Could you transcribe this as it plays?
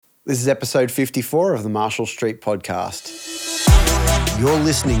This is episode 54 of the Marshall Street Podcast. You're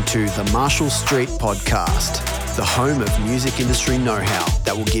listening to the Marshall Street Podcast, the home of music industry know-how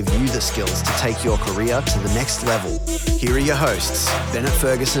that will give you the skills to take your career to the next level. Here are your hosts, Bennett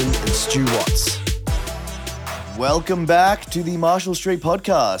Ferguson and Stu Watts. Welcome back to the Marshall Street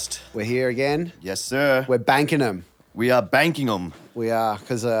Podcast. We're here again. Yes, sir. We're banking them. We are banking them. We are,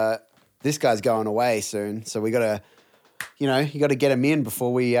 because this guy's going away soon. So we got to, you got to get him in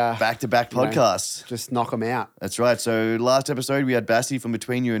before we... Back-to-back podcasts. Just knock him out. That's right. So last episode, we had Bassi from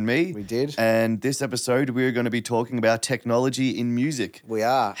Between You and Me. We did. And this episode, we're going to be talking about technology in music. We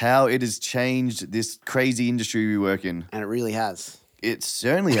are. How it has changed this crazy industry we work in. And it really has. It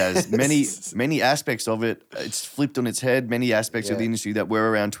certainly has. Many aspects of it, it's flipped on its head. Many aspects of the industry that were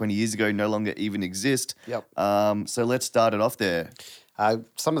around 20 years ago no longer even exist. Yep. So let's start it off there.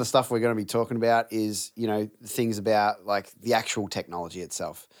 Some of the stuff we're going to be talking about is, things about like the actual technology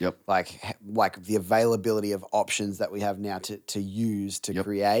itself. Yep. Like the availability of options that we have now to use to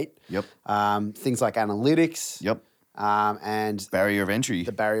create. Yep. Things like analytics. Yep. And barrier of entry.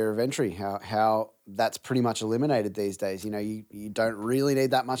 The barrier of entry. How that's pretty much eliminated these days. You don't really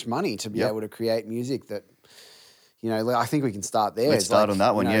need that much money to be able to create music that. I think we can start there. Let's start on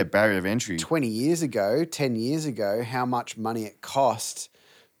that one, barrier of entry. 10 years ago, how much money it cost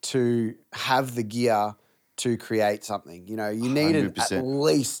to have the gear to create something. You needed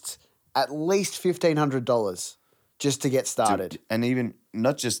 100%. at least $1,500 just to get started. And even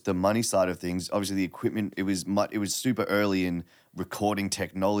not just the money side of things, obviously the equipment, it was super early in recording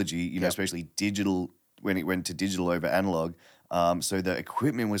technology, especially digital, when it went to digital over analog. So the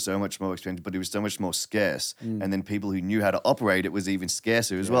equipment was so much more expensive, but it was so much more scarce. And then people who knew how to operate it was even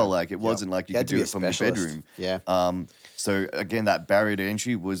scarcer as well. Like it wasn't like you could do it from your bedroom. Yeah. So again, that barrier to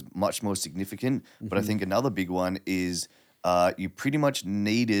entry was much more significant. But I think another big one is you pretty much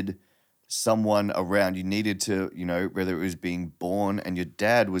needed someone around. You needed to, whether it was being born and your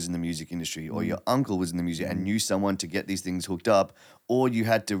dad was in the music industry or your uncle was in the music and knew someone to get these things hooked up, or you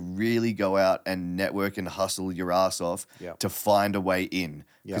had to really go out and network and hustle your ass off to find a way in.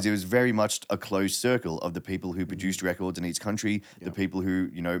 Because it was very much a closed circle of the people who produced records in each country, the people who,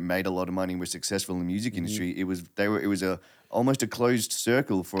 made a lot of money and were successful in the music industry. It was almost a closed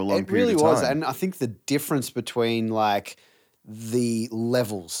circle for a long period of time. It really was. And I think the difference between like the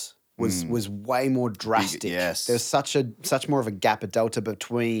levels was way more drastic. Yes. There's such more of a gap, a delta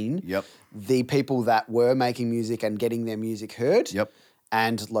between the people that were making music and getting their music heard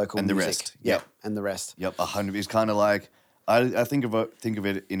and local and the music. Rest. And the rest. 100. It's kind of like, I think of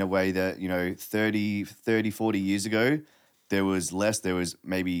it in a way that, 30, 40 years ago, there was less. There was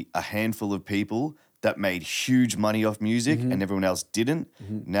maybe a handful of people that made huge money off music and everyone else didn't.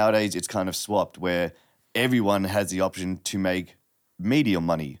 Nowadays, it's kind of swapped where everyone has the option to make medium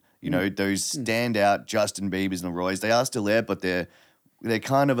money. Those standout Justin Biebers and Roys, they are still there, but they're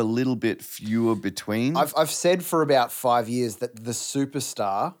kind of a little bit fewer between. I've said for about 5 years that the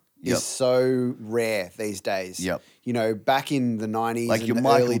superstar is so rare these days. Back in the 90s like and your the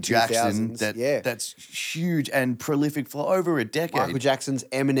Michael early Jackson, 2000s. That's huge and prolific for over a decade. Michael Jackson's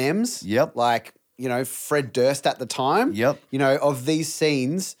Eminem's. Yep. Like, Fred Durst at the time. Yep. Of these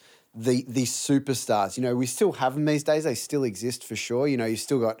scenes, the superstars. We still have them these days. They still exist for sure. You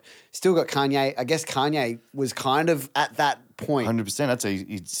still got Kanye. I guess Kanye was kind of at that point. 100%. I'd say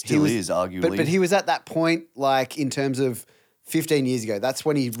he still is, arguably. But he was at that point, like in terms of 15 years ago. That's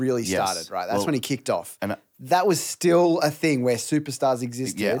when he really started, right? That's when he kicked off. And that was still a thing where superstars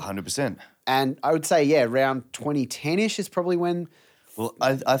existed. Yeah, 100%. And I would say, around 2010-ish is probably when... Well,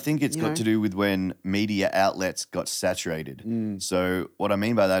 I think it's got to do with when media outlets got saturated. So what I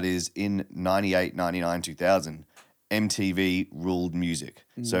mean by that is in 98, 99, 2000, MTV ruled music.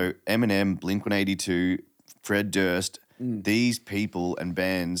 So Eminem, Blink-182, Fred Durst, these people and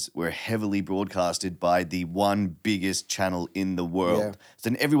bands were heavily broadcasted by the one biggest channel in the world. So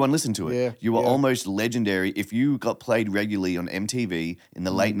then everyone listened to it. Yeah. You were almost legendary. If you got played regularly on MTV in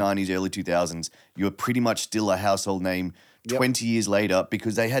the late 90s, early 2000s, you were pretty much still a household name 20 years later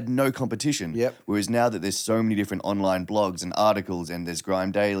because they had no competition. Whereas now that there's so many different online blogs and articles and there's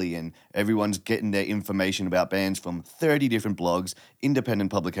Grime Daily and everyone's getting their information about bands from 30 different blogs, independent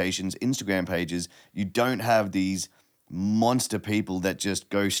publications, Instagram pages, you don't have these monster people that just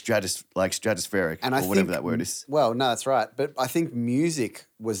go stratospheric or whatever that word is. Well, no, that's right. But I think music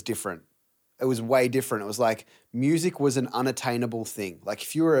was different. It was way different. It was like music was an unattainable thing. Like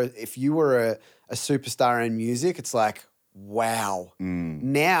if you were a superstar in music, it's like, wow.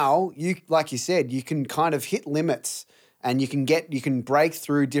 Now like you said, you can kind of hit limits and you can break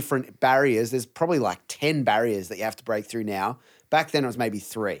through different barriers. There's probably like 10 barriers that you have to break through now Back then it was maybe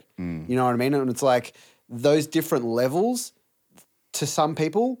 3. You know what I mean? And it's like those different levels to some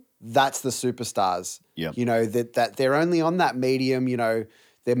people, that's the superstars. Yep. You know, that they're only on that medium, you know,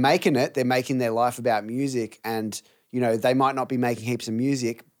 they're making their life about music, and, you know, they might not be making heaps of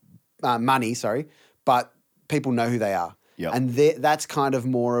money, but people know who they are. Yep. And that's kind of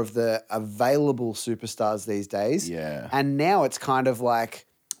more of the available superstars these days. Yeah. And now it's kind of like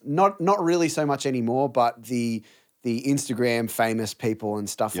not really so much anymore, but the Instagram famous people and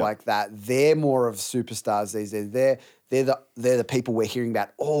stuff like that, they're more of superstars these days. They're the people we're hearing about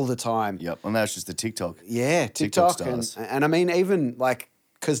all the time. Yep. And that's just the TikTok. Yeah, TikTok stars. and I mean, even like,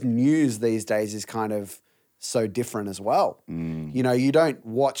 because news these days is kind of so different as well. You know, you don't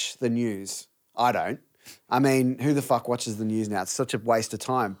watch the news. I don't. I mean, who the fuck watches the news now? It's such a waste of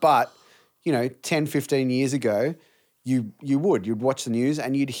time. But, you know, 10, 15 years ago, you'd watch the news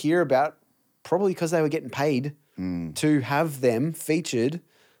and you'd hear about, probably because they were getting paid to have them featured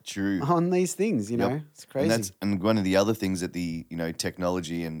on these things, you know. It's crazy. And one of the other things that the, you know,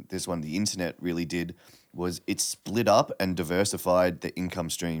 technology and the internet really did was it split up and diversified the income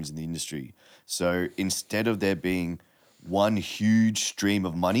streams in the industry. So instead of there being one huge stream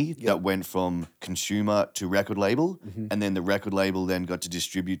of money that went from consumer to record label, and then the record label then got to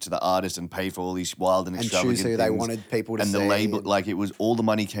distribute to the artist and pay for all these wild and extravagant choose who things. they wanted people to see. And the label, like, it was all the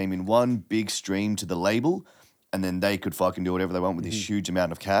money came in one big stream to the label, and then they could fucking do whatever they want with this huge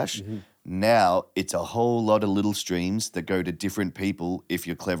amount of cash. Now it's a whole lot of little streams that go to different people if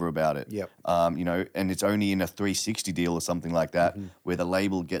you're clever about it. Yep. You know, and it's only in a 360 deal or something like that where the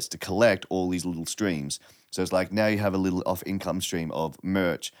label gets to collect all these little streams. So it's like now you have a little off income stream of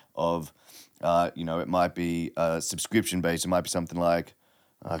merch, of, you know, it might be subscription based. It might be something like,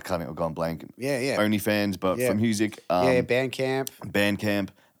 I can't, I've gone blank. Yeah. OnlyFans, but from music. Bandcamp.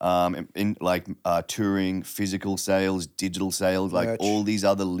 In like touring, physical sales, digital sales, like Merch. all these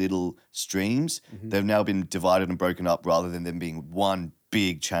other little streams, they've now been divided and broken up rather than them being one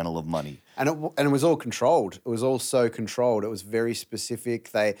big channel of money. And it was all controlled. It was all so controlled. It was very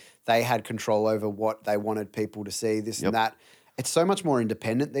specific. They had control over what they wanted people to see, this and that. It's so much more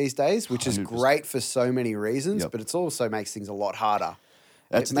independent these days, which is 100%. great for so many reasons, but it also makes things a lot harder.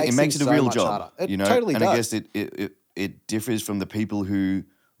 It makes it a real job. Harder. It you know? totally and does. I guess it differs from the people who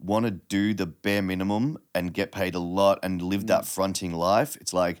want to do the bare minimum and get paid a lot and live that fronting life.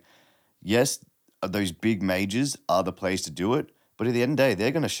 It's like, yes, those big majors are the place to do it, but at the end of the day, they're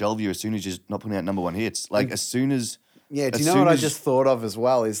going to shelve you as soon as you're not putting out number one hits. Like, as soon as... Yeah, do you know what I just thought of as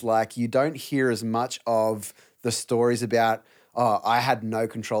well is, like, you don't hear as much of the stories about, oh, I had no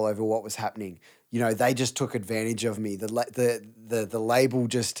control over what was happening. You know, they just took advantage of me. The label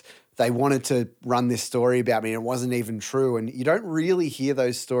just... They wanted to run this story about me and it wasn't even true. And you don't really hear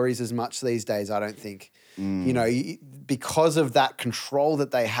those stories as much these days, I don't think. You know, because of that control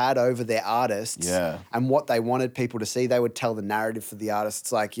that they had over their artists and what they wanted people to see, they would tell the narrative for the artists.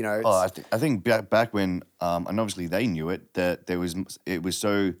 It's like, you know... I think back when, and obviously they knew it, that it was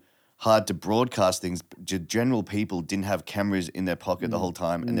so hard to broadcast things. General people didn't have cameras in their pocket the whole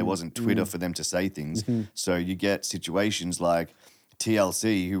time and there wasn't Twitter for them to say things. So you get situations like...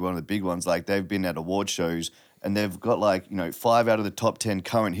 TLC, who are one of the big ones, like they've been at award shows and they've got like, you know, 5 out of the top 10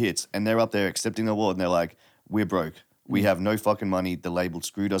 current hits and they're up there accepting the award and they're like, we're broke. We have no fucking money. The label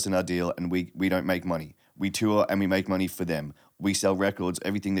screwed us in our deal and we don't make money. We tour and we make money for them. We sell records.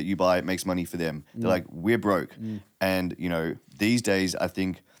 Everything that you buy makes money for them. They're like, we're broke. And, you know, these days I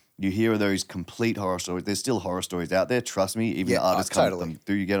think you hear those complete horror stories. There's still horror stories out there. Trust me, even the artists come them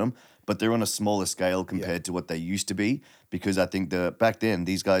through, you get them. But they're on a smaller scale compared to what they used to be, because I think back then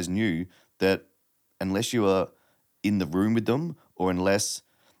these guys knew that unless you were in the room with them, or unless,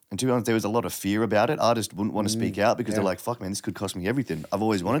 and to be honest, there was a lot of fear about it. Artists wouldn't want to speak out because they're like, fuck, man, this could cost me everything. I've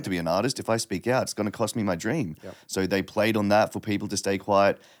always wanted to be an artist. If I speak out, it's going to cost me my dream. So they played on that for people to stay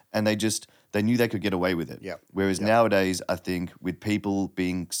quiet, and they knew they could get away with it. Whereas nowadays, I think with people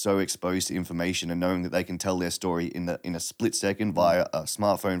being so exposed to information and knowing that they can tell their story in a split second via a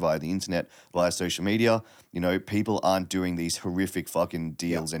smartphone, via the internet, via social media, you know, people aren't doing these horrific fucking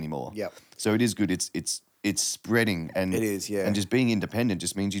deals anymore. So it is good. It's spreading, and it is, and just being independent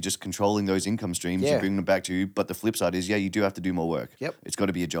just means you're just controlling those income streams and bringing them back to you. But the flip side is, you do have to do more work. It's got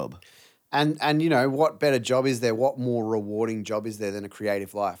to be a job. And you know, what better job is there? What more rewarding job is there than a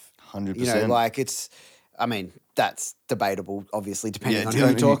creative life? 100%. You know, like I mean, that's debatable, obviously, depending on who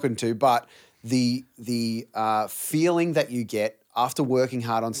you're talking to. But the feeling that you get after working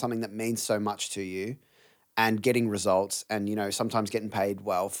hard on something that means so much to you, and getting results, and, you know, sometimes getting paid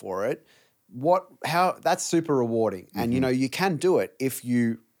well for it. That's super rewarding. And, you know, you can do it if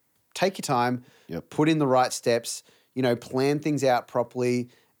you take your time, put in the right steps, plan things out properly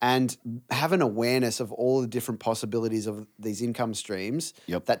and have an awareness of all the different possibilities of these income streams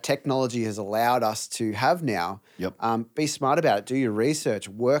that technology has allowed us to have now. Be smart about it. Do your research.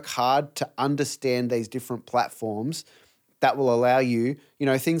 Work hard to understand these different platforms that will allow you,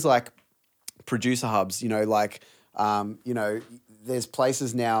 things like producer hubs, there's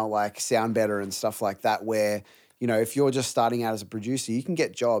places now like Sound Better and stuff like that where, if you're just starting out as a producer, you can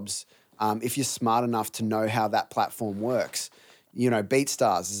get jobs if you're smart enough to know how that platform works.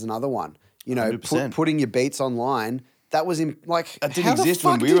 BeatStars is another one. Putting your beats online. That was that didn't exist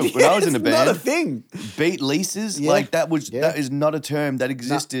when I was in a band. Not a thing. Beat leases, that is not a term that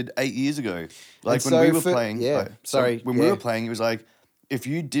existed 8 years ago. Like when we were playing. We were playing, it was like if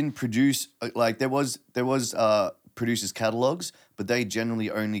you didn't produce, there was producers' catalogs, but they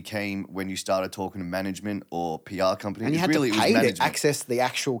generally only came when you started talking to management or PR companies. And you had to pay to access the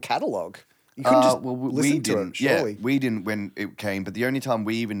actual catalog. You couldn't just listen to it, surely. Yeah, we didn't when it came, but the only time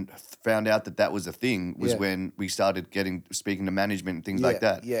we even found out that was a thing was when we started speaking to management and things like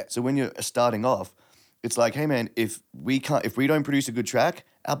that. Yeah. So when you're starting off, it's like, hey man, if we don't produce a good track,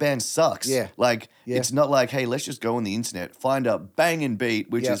 our band sucks. Yeah. It's not like, hey, let's just go on the internet, find a banging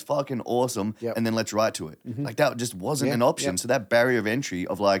beat, which is fucking awesome, and then let's write to it. That just wasn't an option. So that barrier of entry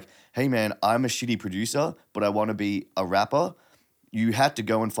of like, hey man, I'm a shitty producer, but I want to be a rapper. You had to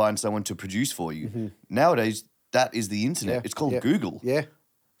go and find someone to produce for you. Nowadays, that is the internet. It's called Google. Yeah.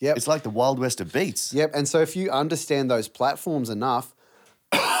 Yep. It's like the Wild West of beats. Yep. And so if you understand those platforms enough,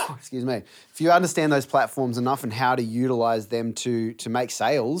 excuse me, if you understand those platforms enough and how to utilize them to make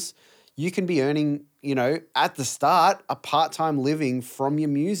sales, you can be earning, at the start, a part-time living from your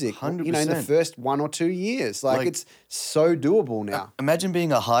music. 100%. In the first 1 or 2 years. It's so doable now. Imagine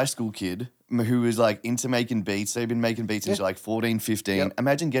being a high school kid who is into making beats. They've been making beats since you're 14, 15. Yep.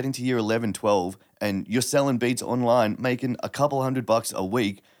 Imagine getting to year 11, 12 and you're selling beats online, making a couple $100 a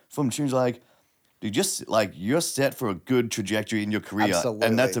week from tunes dude, just you're set for a good trajectory in your career. Absolutely.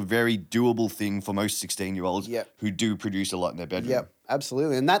 And that's a very doable thing for most 16-year-olds who do produce a lot in their bedroom. Yep,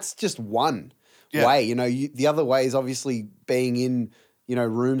 absolutely. And that's just one way. The other way is obviously being in,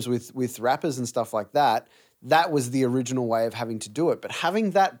 rooms with rappers and stuff like that. That was the original way of having to do it. But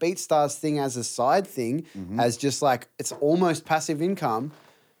having that BeatStars thing as a side thing, as just it's almost passive income,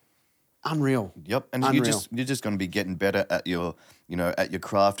 unreal. Yep. And unreal. you're just going to be getting better at your, at your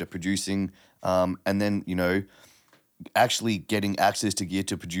craft, at producing, and then, actually getting access to gear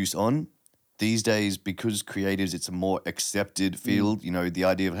to produce on. These days, because creatives, it's a more accepted field. The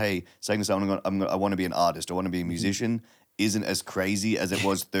idea of, hey, saying to someone, I want to be an artist, I want to be a musician, isn't as crazy as it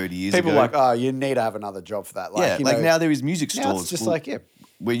was 30 years ago. People are like, you need to have another job for that. Now there is music now stores. It's just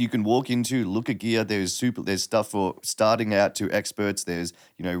where you can walk into, look at gear. There's stuff for starting out to experts. There's,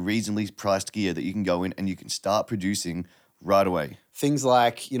 reasonably priced gear that you can go in and you can start producing right away. Things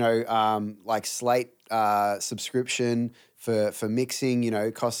like Slate subscription for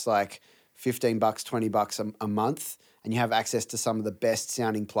mixing, costs like $15, $20 a month, and you have access to some of the best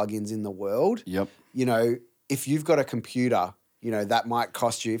sounding plugins in the world. Yep. If you've got a computer, that might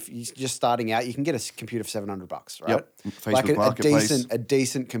cost you. If you're just starting out, you can get a computer for $700, right? Yep. Facebook Marketplace. a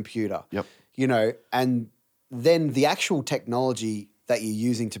decent computer. Yep. And then the actual technology that you're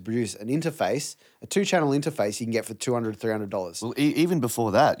using to produce an interface, a 2-channel interface, you can get for $200, $300. Well, even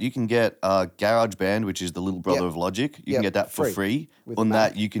before that, you can get GarageBand, which is the little brother of Logic. You can get that for free. On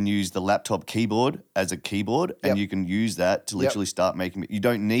that, you can use the laptop keyboard as a keyboard, and you can use that to literally start making it. You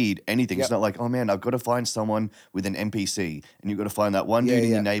don't need anything. It's not like, oh man, I've got to find someone with an MPC, and you've got to find that one dude in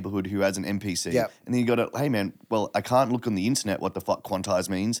your neighborhood who has an MPC. And then you got to, hey man, well, I can't look on the internet what the fuck quantize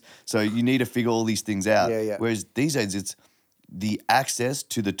means, so you need to figure all these things out. Whereas these days, it's the access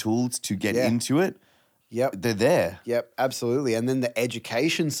to the tools to get into it. Yep. They're there. Yep, absolutely. And then the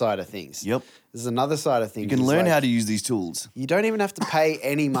education side of things. Yep. There's another side of things. You can learn how to use these tools. You don't even have to pay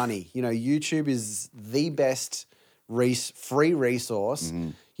any money. YouTube is the best free resource.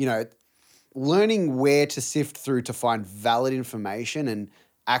 Learning where to sift through to find valid information and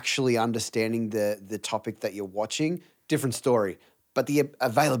actually understanding the topic that you're watching, different story. But the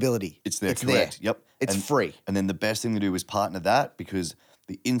availability, it's there. Correct. Yep. It's free. And then the best thing to do is partner that, because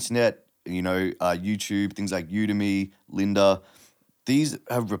the internet, YouTube, things like Udemy, Lynda, these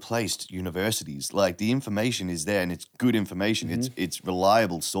have replaced universities. The information is there, and it's good information. It's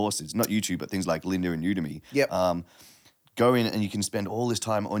reliable sources, not YouTube, but things like Lynda and Udemy. Yep. go in and you can spend all this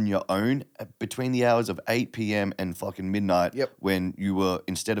time on your own between the hours of 8 p.m. and fucking midnight. Yep. When you were,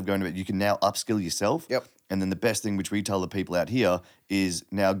 instead of going to bed, you can now upskill yourself. Yep. And then the best thing, which we tell the people out here, is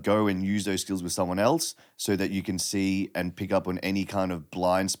now go and use those skills with someone else so that you can see and pick up on any kind of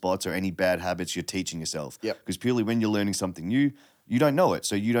blind spots or any bad habits you're teaching yourself. Yep. Because purely when you're learning something new, you don't know it.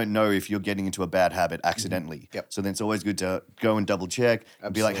 So you don't know if you're getting into a bad habit accidentally. Yep. So then it's always good to go and double check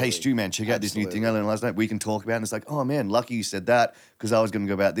and be like, hey, Absolutely. Stu, man, check out this new thing I learned last night. We can talk about it. And it's like, oh, man, lucky you said that because I was going to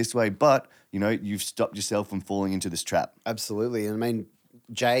go about it this way. But, you know, you've stopped yourself from falling into this trap. Absolutely. And I mean,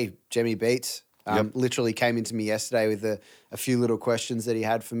 Jemmy Beats, literally came into me yesterday with a few little questions that he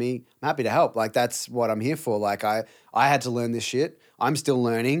had for me. I'm happy to help. Like, that's what I'm here for. Like, I had to learn this shit. I'm still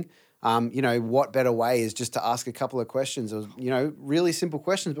learning. You know, what better way is just to ask a couple of questions. It was, you know, really simple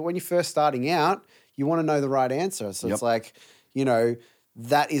questions. But when you're first starting out, you want to know the right answer. So it's like, you know,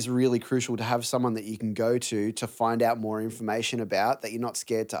 that is really crucial to have someone that you can go to find out more information about that you're not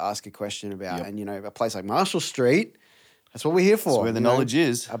scared to ask a question about. And, you know, a place like Marshall Street, that's what we're here for. That's where the knowledge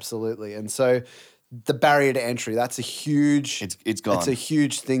is. Absolutely. And so the barrier to entry, that's a huge... It's gone. It's a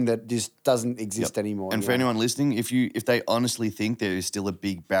huge thing that just doesn't exist anymore. And for anyone listening, if they honestly think there is still a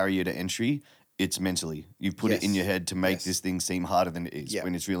big barrier to entry, it's mentally. You put it in your head to make this thing seem harder than it is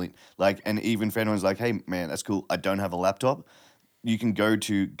when it's really... Like, and even if anyone's like, hey, man, that's cool, I don't have a laptop, you can go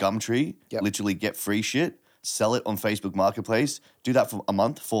to Gumtree, literally get free shit, sell it on Facebook Marketplace, do that for a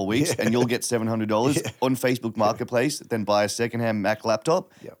month, 4 weeks, and you'll get $700 on Facebook Marketplace, then buy a secondhand Mac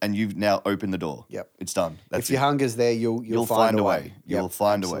laptop, and you've now opened the door. It's done. That's if your hunger's there, you'll find a way. You'll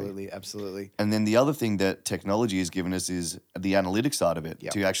find a way. Absolutely, absolutely. And then the other thing that technology has given us is the analytics side of it,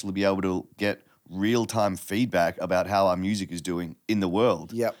 to actually be able to get real-time feedback about how our music is doing in the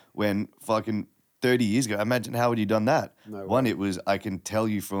world. When fucking 30 years ago, imagine how would you done that? One, it was, I can tell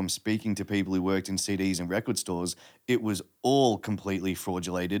you from speaking to people who worked in CDs and record stores, it was all completely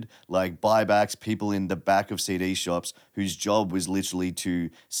fraudulated, like buybacks, people in the back of CD shops whose job was literally to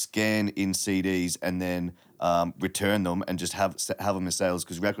scan in CDs and then return them and just have them as sales,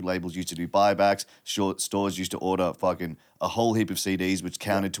 because record labels used to do buybacks, stores used to order fucking a whole heap of CDs which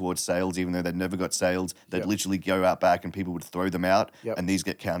counted towards sales even though they'd never got sales. They'd literally go out back and people would throw them out and these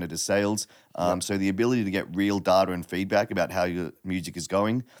get counted as sales. So the ability to get real data and feedback about how your music is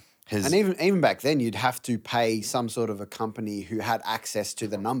going has... And even back then, you'd have to pay some sort of a company who had access to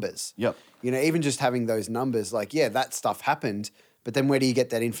the numbers. You know, even just having those numbers, like, that stuff happened, but then where do you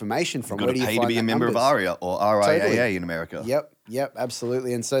get that information from? You've got where do to you pay find to be a member numbers? of ARIA or RIAA in America. Yep,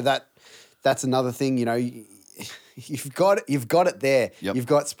 absolutely. And so that's another thing, you know, you've got it there. You've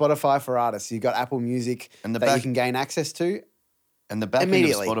got Spotify for artists. You've got Apple Music that you can gain access to. And the back end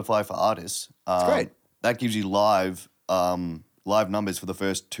of Spotify for artists, it's great. That gives you live numbers for the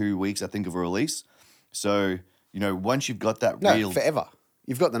first 2 weeks, I think, of a release. So, you know, once you've got that forever.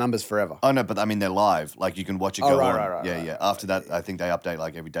 You've got the numbers forever. Oh, no, but I mean, they're live. Like, you can watch it go on. Right. After that, I think they update,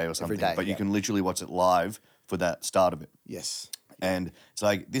 like, every day or something. But you can literally watch it live for that start of it. Yes. And it's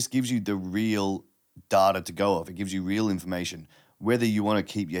like, this gives you the real data to go off. It gives you real information. Whether you want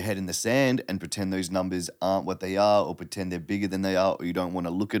to keep your head in the sand and pretend those numbers aren't what they are, or pretend they're bigger than they are, or you don't want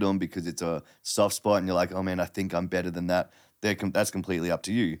to look at them because it's a soft spot and you're like, oh man, I think I'm better than that. That's completely up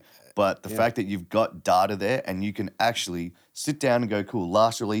to you. But the fact that you've got data there and you can actually sit down and go, cool,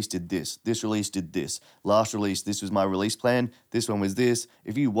 last release did this release did this, last release, this was my release plan, this one was this.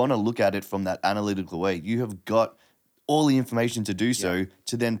 If you want to look at it from that analytical way, you have got all the information to do so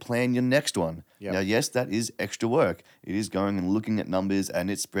to then plan your next one. Now, yes, that is extra work. It is going and looking at numbers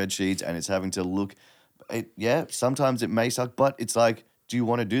and it's spreadsheets and it's having to look. Sometimes it may suck, but it's like, do you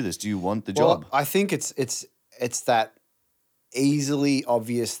want to do this? Do you want the job? I think it's that easily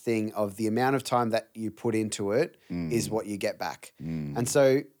obvious thing of the amount of time that you put into it is what you get back. And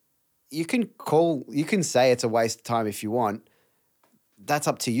so you can say it's a waste of time if you want. That's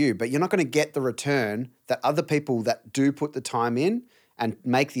up to you, but you're not going to get the return that other people that do put the time in and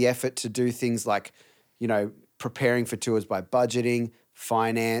make the effort to do things like, you know, preparing for tours by budgeting,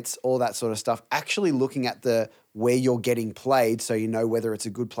 finance, all that sort of stuff, actually looking at where you're getting played so you know whether it's a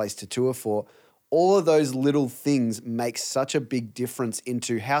good place to tour for. All of those little things make such a big difference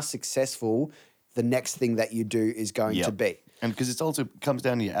into how successful the next thing that you do is going to be. And because it also comes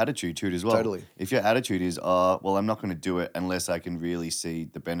down to your attitude to it as well. Totally. If your attitude is, well, I'm not going to do it unless I can really see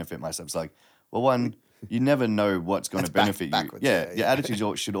the benefit myself. It's like, well, one, you never know what's going to benefit you. Your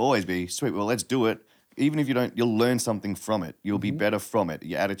attitude should always be, sweet, well, let's do it. Even if you don't, you'll learn something from it. You'll be better from it.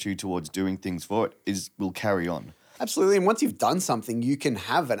 Your attitude towards doing things for it will carry on. Absolutely. And once you've done something, you can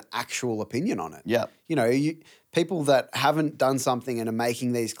have an actual opinion on it. Yeah. You know, people that haven't done something and are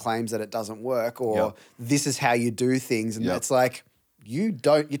making these claims that it doesn't work or this is how you do things. And it's like, you're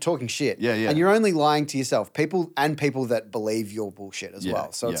talking shit. Yeah, yeah. And you're only lying to yourself. People that believe your bullshit as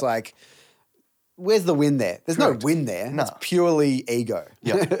well. So it's like, where's the win there? There's no win there. No. It's purely ego.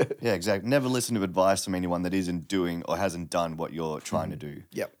 Yeah, exactly. Never listen to advice from anyone that isn't doing or hasn't done what you're trying to do.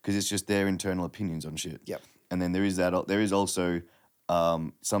 Yep. Because it's just their internal opinions on shit. Yep. And then there is also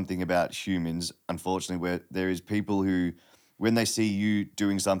something about humans, unfortunately, where there is people who, when they see you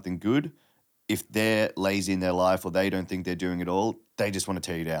doing something good, if they're lazy in their life or they don't think they're doing it all, they just want to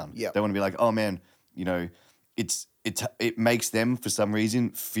tear you down. Yep. They want to be like, oh man, you know, it makes them for some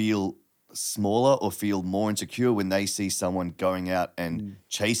reason feel smaller or feel more insecure when they see someone going out and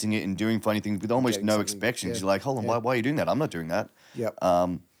chasing it and doing funny things with almost no expectations. You're like, hold on, why are you doing that? I'm not doing that. Yep.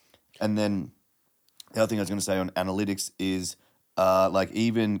 And then the other thing I was going to say on analytics is like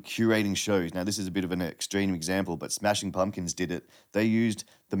even curating shows. Now, this is a bit of an extreme example, but Smashing Pumpkins did it. They used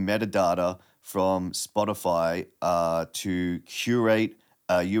the metadata from Spotify to curate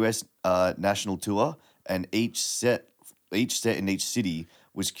a US national tour, and each set in each city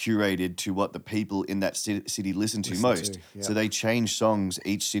was curated to what the people in that city listen to most. So they changed songs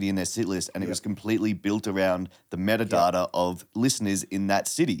each city in their sit list, and it was completely built around the metadata of listeners in that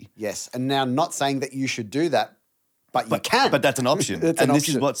city. Yes, and now not saying that you should do that, but you can. But that's an option. This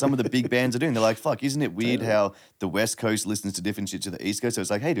is what some of the big bands are doing. They're like, fuck, isn't it weird how the West Coast listens to different shit to the East Coast? So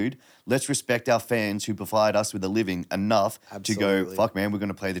it's like, hey, dude, let's respect our fans who provide us with a living enough to go, fuck, man, we're going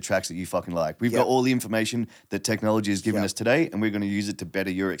to play the tracks that you fucking like. We've got all the information that technology has given us today, and we're going to use it to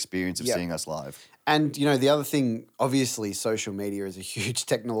better your experience of seeing us live. And, you know, the other thing, obviously, social media is a huge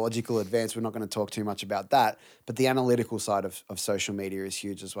technological advance. We're not going to talk too much about that. But the analytical side of social media is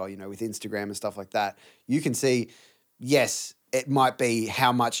huge as well. You know, with Instagram and stuff like that, you can see, yes, it might be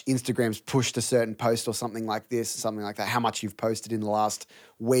how much Instagram's pushed a certain post or something like this, something like that, how much you've posted in the last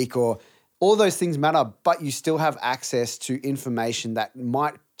week, or all those things matter, but you still have access to information that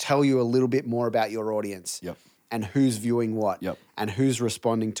might tell you a little bit more about your audience and who's viewing what and who's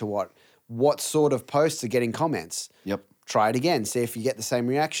responding to what sort of posts are getting comments. Try it again, see if you get the same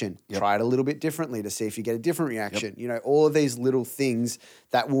reaction. Try it a little bit differently to see if you get a different reaction. You know, all of these little things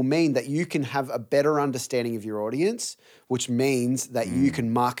that will mean that you can have a better understanding of your audience, which means that you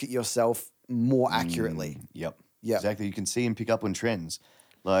can market yourself more accurately. Exactly. You can see and pick up on trends.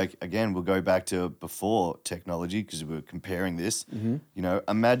 Like, again, we'll go back to before technology because we're comparing this. You know,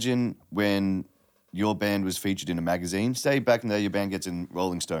 imagine when your band was featured in a magazine. Say back in the day, your band gets in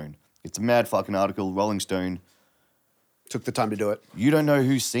Rolling Stone. It's a mad fucking article, Rolling Stone. Took the time to do it. You don't know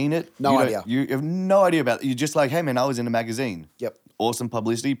who's seen it. No idea. You have no idea about it. You're just like, hey, man, I was in a magazine. Awesome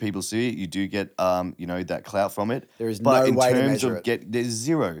publicity. People see it. You do get, you know, that clout from it. There is no way to measure it. There's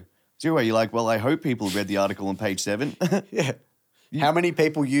zero. You're like, well, I hope people read the article on page 7. How many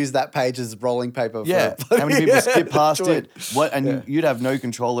people use that page as rolling paper? How many people skip past it? You'd have no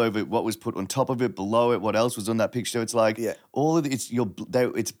control over what was put on top of it, below it, what else was on that picture. It's like all of it,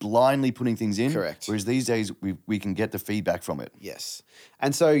 it's blindly putting things in. Correct. Whereas these days we can get the feedback from it. Yes.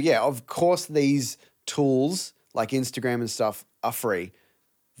 And so, of course, these tools like Instagram and stuff are free.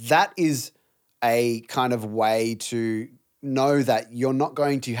 That is a kind of way to know that you're not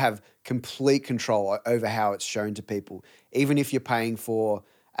going to have complete control over how it's shown to people. Even if you're paying for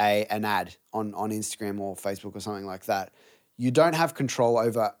an ad on Instagram or Facebook or something like that, you don't have control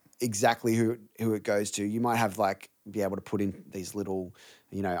over exactly who it goes to. You might have be able to put in these little,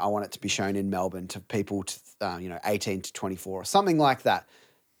 you know, I want it to be shown in Melbourne to people, 18 to 24 or something like that.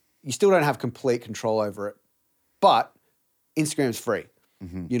 You still don't have complete control over it, but Instagram's free.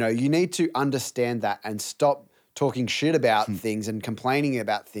 You know, you need to understand that and stop talking shit about things and complaining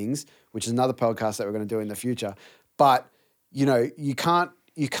about things, which is another podcast that we're going to do in the future. But, you know, you can't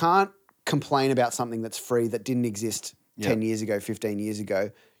complain about something that's free that didn't exist 10 years ago, 15 years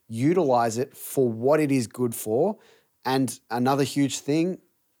ago. Utilize it for what it is good for. And another huge thing,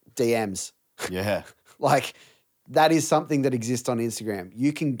 DMs. Yeah. That is something that exists on Instagram.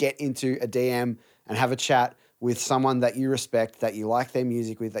 You can get into a DM and have a chat with someone that you respect, that you like their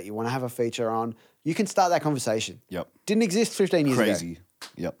music with, that you want to have a feature on. You can start that conversation. Didn't exist 15 years ago. Crazy.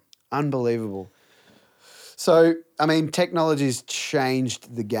 Unbelievable. So, I mean, technology's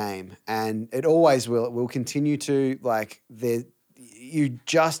changed the game, and it always will. It will continue to. You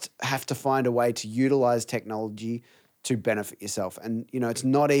just have to find a way to utilize technology to benefit yourself. And, you know, it's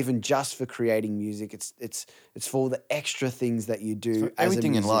not even just for creating music. It's for the extra things that you do as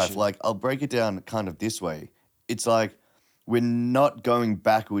everything a in musician. life. Like, I'll break it down kind of this way. It's like we're not going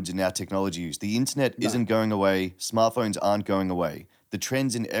backwards in our technology use. The internet isn't going away. Smartphones aren't going away. The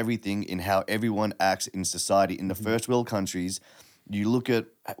trends in everything, in how everyone acts in society, in the first world countries, you look at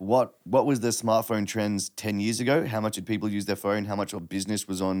what was the smartphone trends 10 years ago? How much did people use their phone? How much of business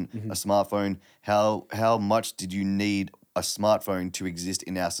was on a smartphone? How much did you need a smartphone to exist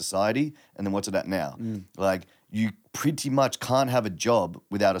in our society? And then what's it at now? Like, you pretty much can't have a job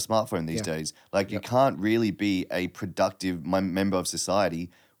without a smartphone these days. Like, you can't really be a productive member of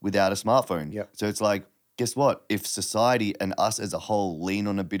society without a smartphone. Yep. So it's like, guess what? If society and us as a whole lean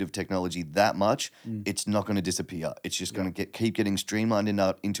on a bit of technology that much, it's not going to disappear. It's just going to keep getting streamlined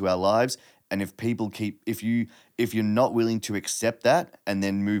into our lives. And if people if you're not willing to accept that and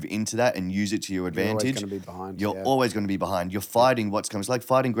then move into that and use it to your advantage, you're always going to be behind. You're fighting what's coming. It's like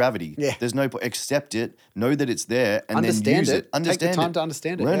fighting gravity. Yeah. There's no accept it, know that it's there, and Understand then use it. it. Understand Take the time it. to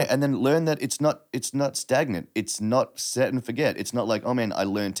understand it. Learn it, and then learn that it's not stagnant. It's not set and forget. It's not like, oh man, I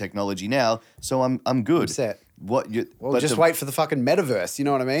learned technology now, so I'm good. I'm set. Just wait for the fucking metaverse. You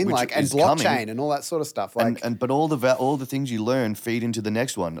know what I mean? Which And is blockchain coming. and all that sort of stuff. Like, But all the things you learn feed into the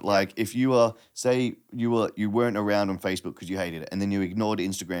next one. Like, if you are, say you weren't around on Facebook because you hated it, and then you ignored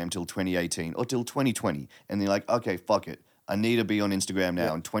Instagram till 2018 or till 2020, and you're like, okay, fuck it, I need to be on Instagram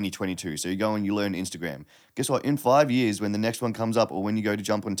now in 2022. So you go and you learn Instagram. Guess what? In 5 years, when the next one comes up, or when you go to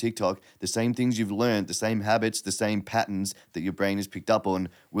jump on TikTok, the same things you've learned, the same habits, the same patterns that your brain has picked up on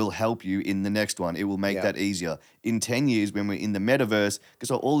will help you in the next one. It will make that easier. In 10 years, when we're in the metaverse, guess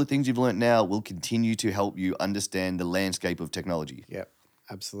what? All the things you've learned now will continue to help you understand the landscape of technology. yeah,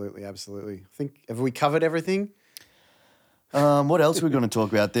 absolutely. Have we covered everything? What else are we going to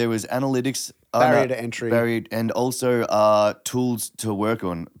talk about? There was analytics. Barrier to entry. And also tools to work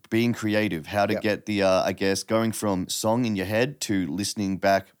on, being creative, how to get the, going from song in your head to listening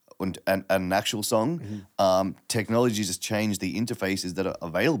back on an actual song. Technology has changed the interfaces that are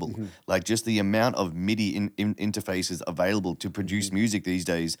available. Like, just the amount of MIDI interfaces available to produce music these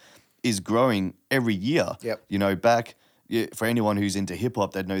days is growing every year. Yep. You know, for anyone who's into hip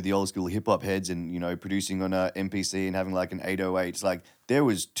hop, they'd know the old school hip hop heads and, you know, producing on a MPC and having like an 808. It's like there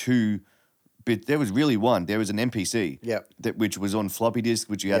was really one. There was an MPC which was on floppy disk,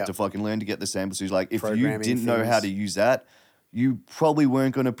 which you had to fucking learn to get the samples. So it's like, if you didn't know how to use that, you probably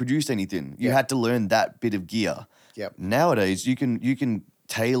weren't going to produce anything. You had to learn that bit of gear. Yep. Nowadays, you can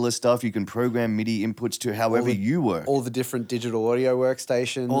tailor stuff. You can program MIDI inputs to however you work. All the different digital audio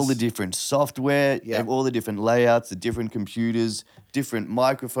workstations. All the different software, all the different layouts, the different computers, different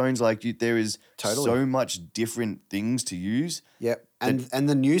microphones. Like, there is so much different things to use. Yep. And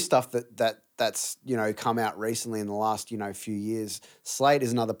the new stuff that's, you know, come out recently in the last, you know, few years. Slate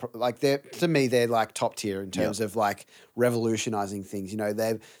is another, to me, they're like top tier in terms of like revolutionizing things. You know,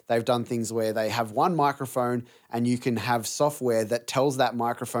 they've done things where they have one microphone and you can have software that tells that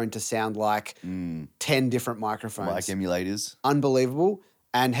microphone to sound like 10 different microphones. Mic emulators. Unbelievable.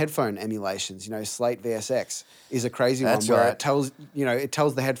 And headphone emulations. You know, Slate VSX is a crazy That's one where right. it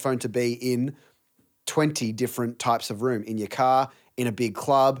tells the headphone to be in 20 different types of room, in your car, in a big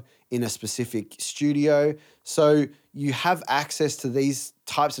club, in a specific studio. So you have access to these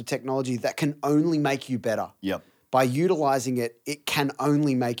types of technology that can only make you better. Yep. By utilizing it, it can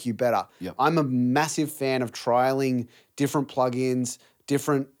only make you better. Yep. I'm a massive fan of trialing different plugins,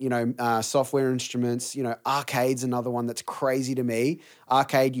 different, software instruments. You know, Arcade's another one that's crazy to me.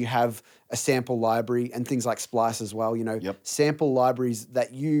 Arcade, you have a sample library and things like Splice as well. You know, sample libraries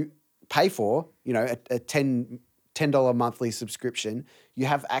that you pay for. You know, a $10 monthly subscription. You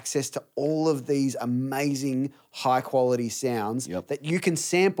have access to all of these amazing high quality sounds that you can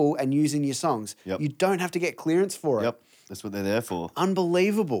sample and use in your songs. You don't have to get clearance for it. Yep. That's what they're there for.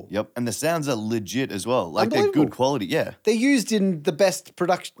 Unbelievable. Yep. And the sounds are legit as well. Like, they're good quality. Yeah. They're used in the best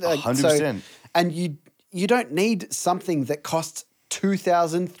production. 100%. And you don't need something that costs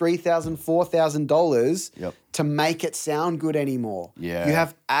 $2,000, $3,000, $4,000 to make it sound good anymore. Yeah. You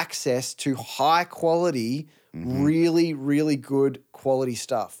have access to high quality, really, really good quality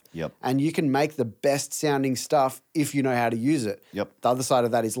stuff. Yep. And you can make the best sounding stuff if you know how to use it. Yep. The other side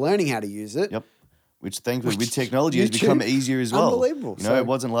of that is learning how to use it. Yep. Which thankfully with technology has YouTube, become easier as well. unbelievable. You know, it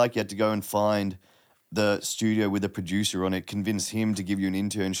wasn't like you had to go and find the studio with a producer on it, convince him to give you an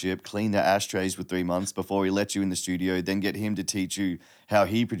internship, clean the ashtrays for 3 months before he lets you in the studio, then get him to teach you how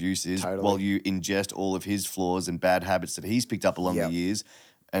he produces while you ingest all of his flaws and bad habits that he's picked up along the years.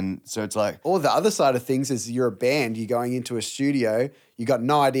 And so it's like... Or the other side of things is you're a band, you're going into a studio, you got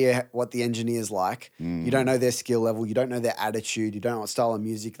no idea what the engineer's like, you don't know their skill level, you don't know their attitude, you don't know what style of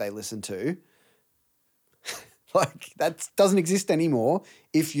music they listen to. Like, that doesn't exist anymore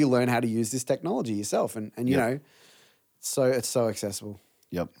if you learn how to use this technology yourself. And you know, it's so accessible,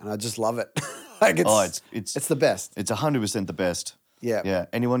 Yep. and I just love it. Like it's the best. It's 100% the best. Yeah. Yeah.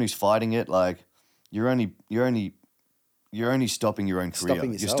 Anyone who's fighting it, like you're only stopping your own career.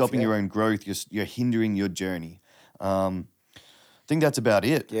 Stopping You're yourself, stopping yeah. your own growth. You're hindering your journey. I think that's about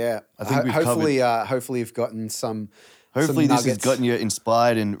it. Yeah. I think we've hopefully you've gotten some. Hopefully some this has nuggets. gotten you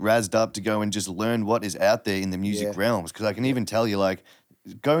inspired and razzed up to go and just learn what is out there in the music realms. Because I can even tell you, like,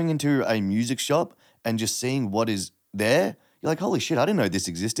 going into a music shop and just seeing what is there, you're like, holy shit, I didn't know this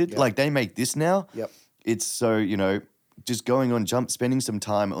existed. Yep. Like, they make this now. Yep. It's so, just going on spending some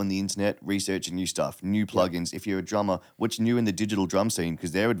time on the internet, researching new stuff, new plugins. If you're a drummer, what's new in the digital drum scene,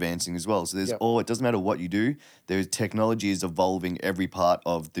 because they're advancing as well. So there's it doesn't matter what you do, there's technology is evolving every part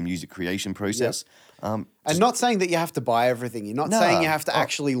of the music creation process. And not saying that you have to buy everything. You're not saying you have to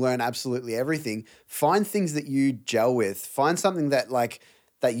actually learn absolutely everything. Find things that you gel with. Find something that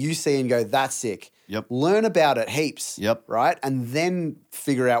that you see and go, that's sick. Yep. Learn about it heaps. Yep. Right? And then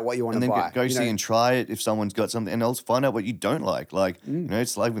figure out what you want And to then buy. go see and try it if someone's got something, and also find out what you don't like. Like,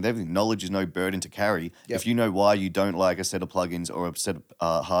 it's like with everything, knowledge is no burden to carry. Yep. If you know why you don't like a set of plugins or a set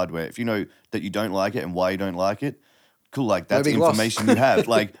of hardware, if you know that you don't like it and why you don't like it, cool, like that's big loss. information you have.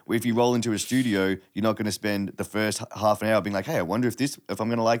 Like if you roll into a studio, you're not going to spend the first half an hour being like, hey, I wonder if I'm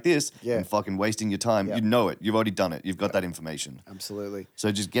going to like this, and fucking wasting your time. Yep. You know it. You've already done it. You've got that information. Absolutely.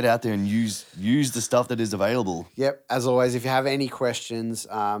 So just get out there and use the stuff that is available. Yep. As always, if you have any questions,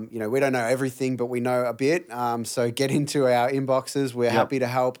 we don't know everything, but we know a bit. So get into our inboxes. We're happy to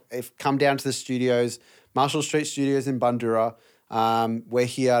help. Come down to the studios, Marshall Street Studios in Bundoora. We're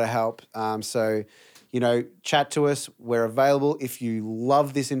here to help. Chat to us. We're available. If you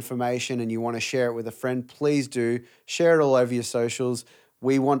love this information and you want to share it with a friend, please do. Share it all over your socials.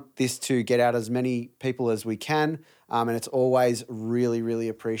 We want this to get out as many people as we can. And it's always really, really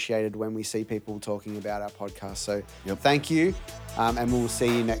appreciated when we see people talking about our podcast. So thank you. And we'll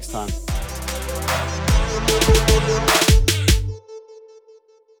see you next time.